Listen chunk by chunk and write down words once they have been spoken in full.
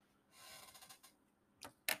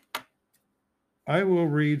I will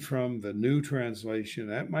read from the New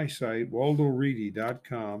Translation at my site,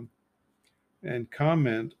 waldoreedy.com, and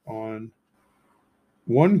comment on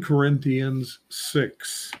 1 Corinthians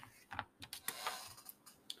 6.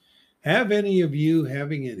 Have any of you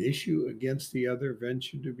having an issue against the other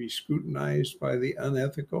ventured to be scrutinized by the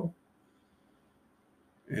unethical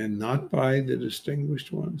and not by the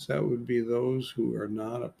distinguished ones? That would be those who are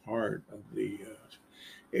not a part of the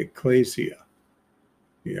ecclesia.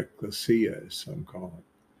 The ecclesia, as some call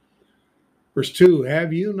it. Verse 2,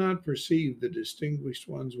 have you not perceived the distinguished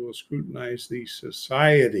ones will scrutinize the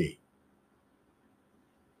society?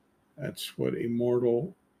 That's what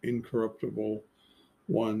immortal, incorruptible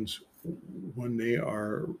ones, when they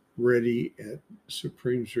are ready at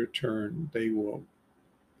Supreme's return, they will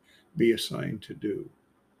be assigned to do.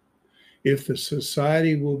 If the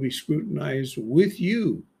society will be scrutinized with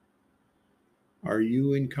you, are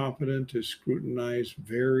you incompetent to scrutinize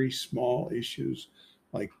very small issues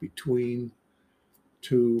like between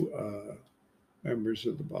two members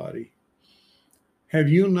of the body? Have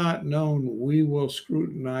you not known we will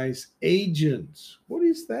scrutinize agents? What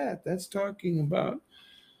is that? That's talking about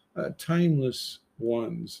timeless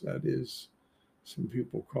ones. That is, some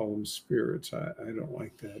people call them spirits. I don't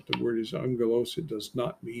like that. The word is angelos. It does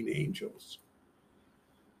not mean angels.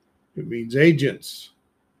 It means agents.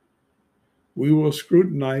 We will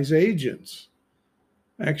scrutinize agents.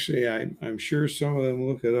 Actually, I'm sure some of them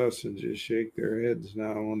look at us and just shake their heads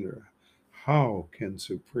now and wonder, how can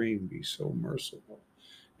Supreme be so merciful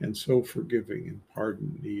and so forgiving and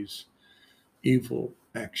pardon these evil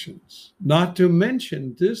actions? Not to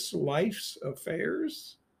mention this life's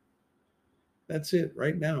affairs. That's it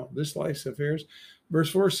right now, this life's affairs.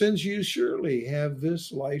 Verse 4, since you surely have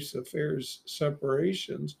this life's affairs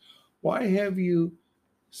separations, why have you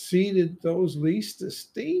seated those least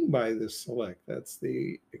esteemed by the select? That's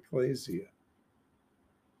the ecclesia.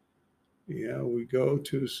 Yeah, we go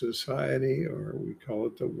to society, or we call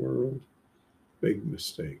it the world. Big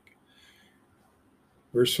mistake.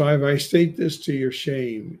 Verse 5, I state this to your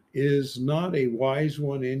shame. Is not a wise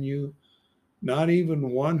one in you, not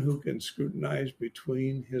even one who can scrutinize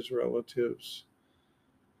between his relatives?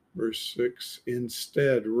 Verse 6,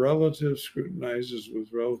 instead, relative scrutinizes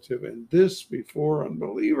with relative, and this before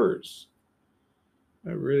unbelievers.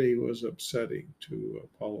 That really was upsetting to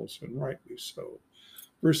Apollos, and rightly so.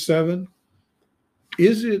 Verse 7,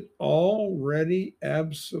 is it already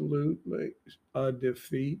absolutely a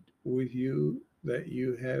defeat with you that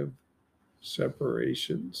you have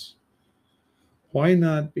separations? Why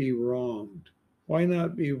not be wronged? Why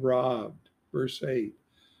not be robbed? Verse 8,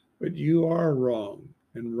 but you are wronged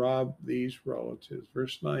and rob these relatives.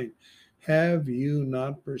 Verse 9, have you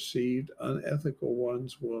not perceived unethical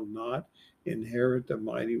ones will not inherit the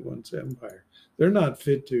mighty one's empire? They're not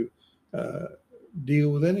fit to deal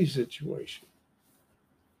with any situation.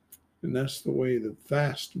 And that's the way the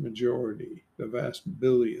vast majority, the vast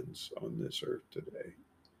billions on this earth today.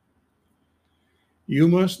 You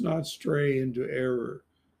must not stray into error.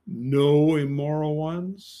 No immoral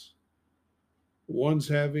ones, ones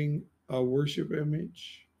having a worship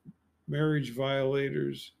image, marriage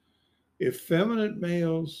violators, effeminate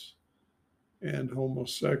males, and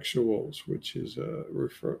homosexuals, which is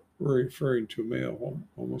referring to male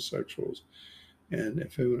homosexuals and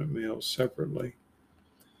effeminate males separately.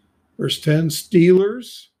 Verse 10,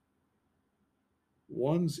 stealers,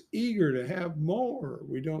 one's eager to have more.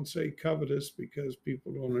 We don't say covetous because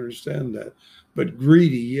people don't understand that. But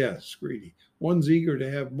greedy, yes, greedy. One's eager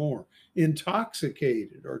to have more.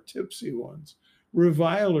 Intoxicated or tipsy ones.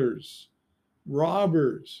 Revilers,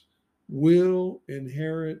 robbers will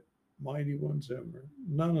inherit mighty one's empire.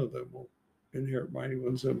 None of them will inherit mighty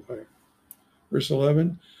one's empire. Verse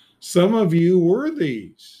 11, some of you were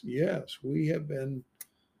these. Yes, we have been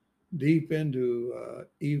deep into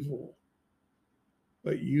evil,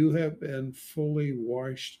 but you have been fully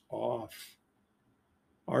washed off,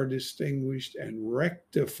 are distinguished and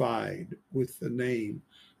rectified with the name.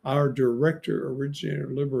 Our director, originator,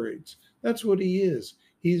 liberates. That's what he is.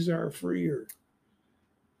 He's our freer.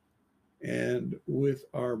 And with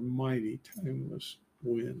our mighty timeless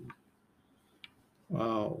wind.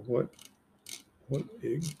 Wow, what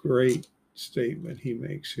a great statement he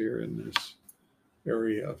makes here in this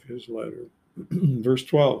area of his letter. Verse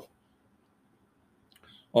 12.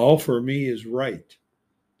 All for me is right.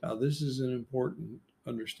 Now, this is an important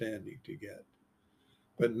understanding to get,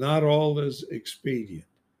 but not all is expedient.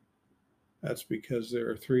 That's because there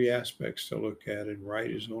are three aspects to look at, and right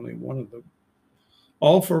is only one of them.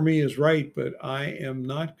 All for me is right, but I am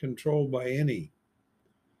not controlled by any.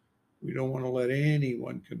 We don't want to let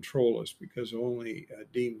anyone control us, because only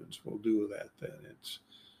demons will do that then. It's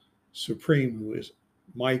Supreme who is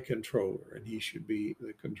my controller, and he should be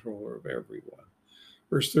the controller of everyone.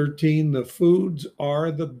 Verse 13, the foods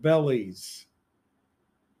are the bellies.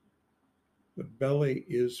 The belly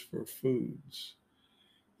is for foods.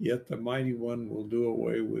 Yet the mighty one will do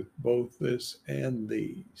away with both this and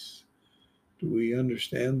these. Do we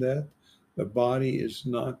understand that? The body is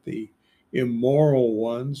not the immoral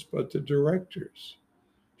ones, but the directors.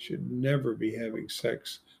 Should never be having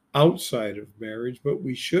sex outside of marriage, but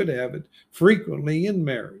we should have it frequently in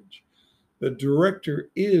marriage. The director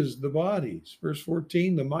is the bodies. Verse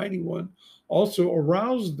 14, the mighty one also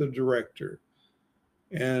aroused the director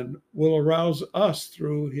and will arouse us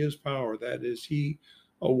through his power. That is, he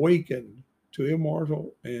awakened to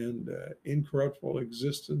immortal and incorruptible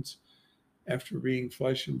existence. After being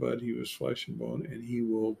flesh and blood, he was flesh and bone, and he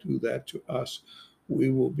will do that to us. We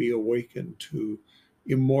will be awakened to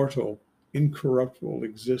immortal, incorruptible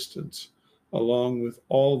existence, along with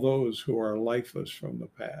all those who are lifeless from the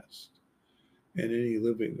past. And any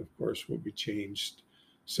living, of course, will be changed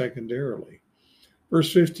secondarily.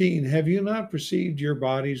 Verse 15, have you not perceived your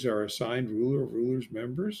bodies are assigned ruler of rulers'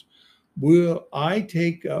 members? Will I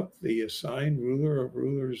take up the assigned ruler of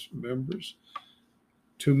rulers' members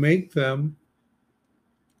to make them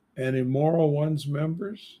an immoral one's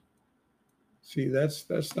members? See, that's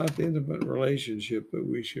not the intimate relationship that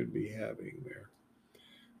we should be having there.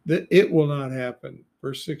 That it will not happen.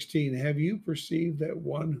 Verse 16, have you perceived that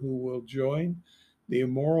one who will join the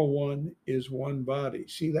immoral one is one body?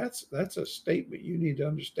 See, that's a statement you need to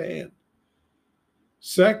understand.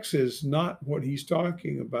 Sex is not what he's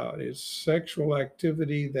talking about. It's sexual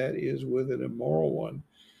activity that is with an immoral one,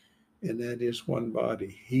 and that is one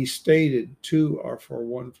body. He stated two are for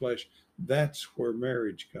one flesh. That's where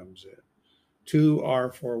marriage comes in. Two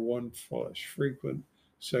are for one flesh, frequent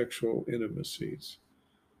sexual intimacies.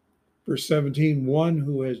 Verse 17, one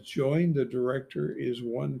who has joined the director is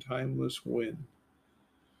one timeless wind.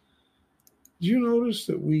 Did you notice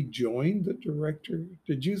that we joined the director?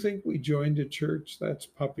 Did you think we joined a church? That's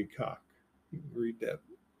poppycock. You can read that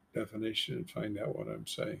definition and find out what I'm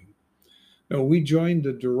saying. No, we joined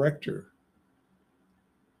the director.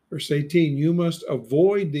 Verse 18, you must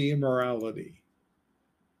avoid the immorality.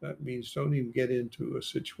 That means don't even get into a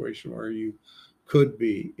situation where you could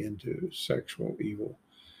be into sexual evil.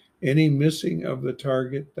 Any missing of the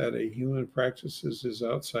target that a human practices is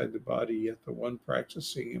outside the body, yet the one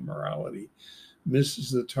practicing immorality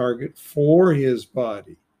misses the target for his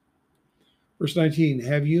body. Verse 19,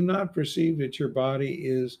 have you not perceived that your body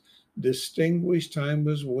is distinguished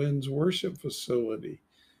timeless wind's worship facility?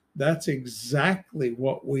 That's exactly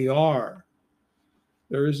what we are.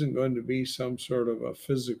 There isn't going to be some sort of a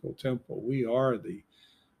physical temple. We are the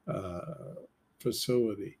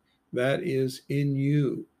facility that is in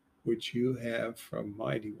you, which you have from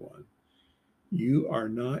Mighty One. You are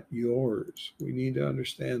not yours. We need to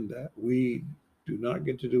understand that. We do not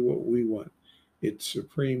get to do what we want. It's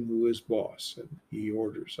Supreme who is boss, and he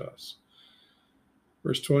orders us.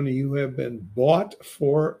 Verse 20, you have been bought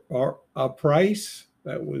for a price.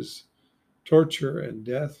 That was torture and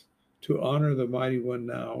death, to honor the Mighty One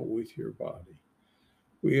now with your body.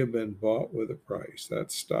 We have been bought with a price.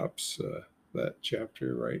 That stops that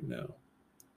chapter right now.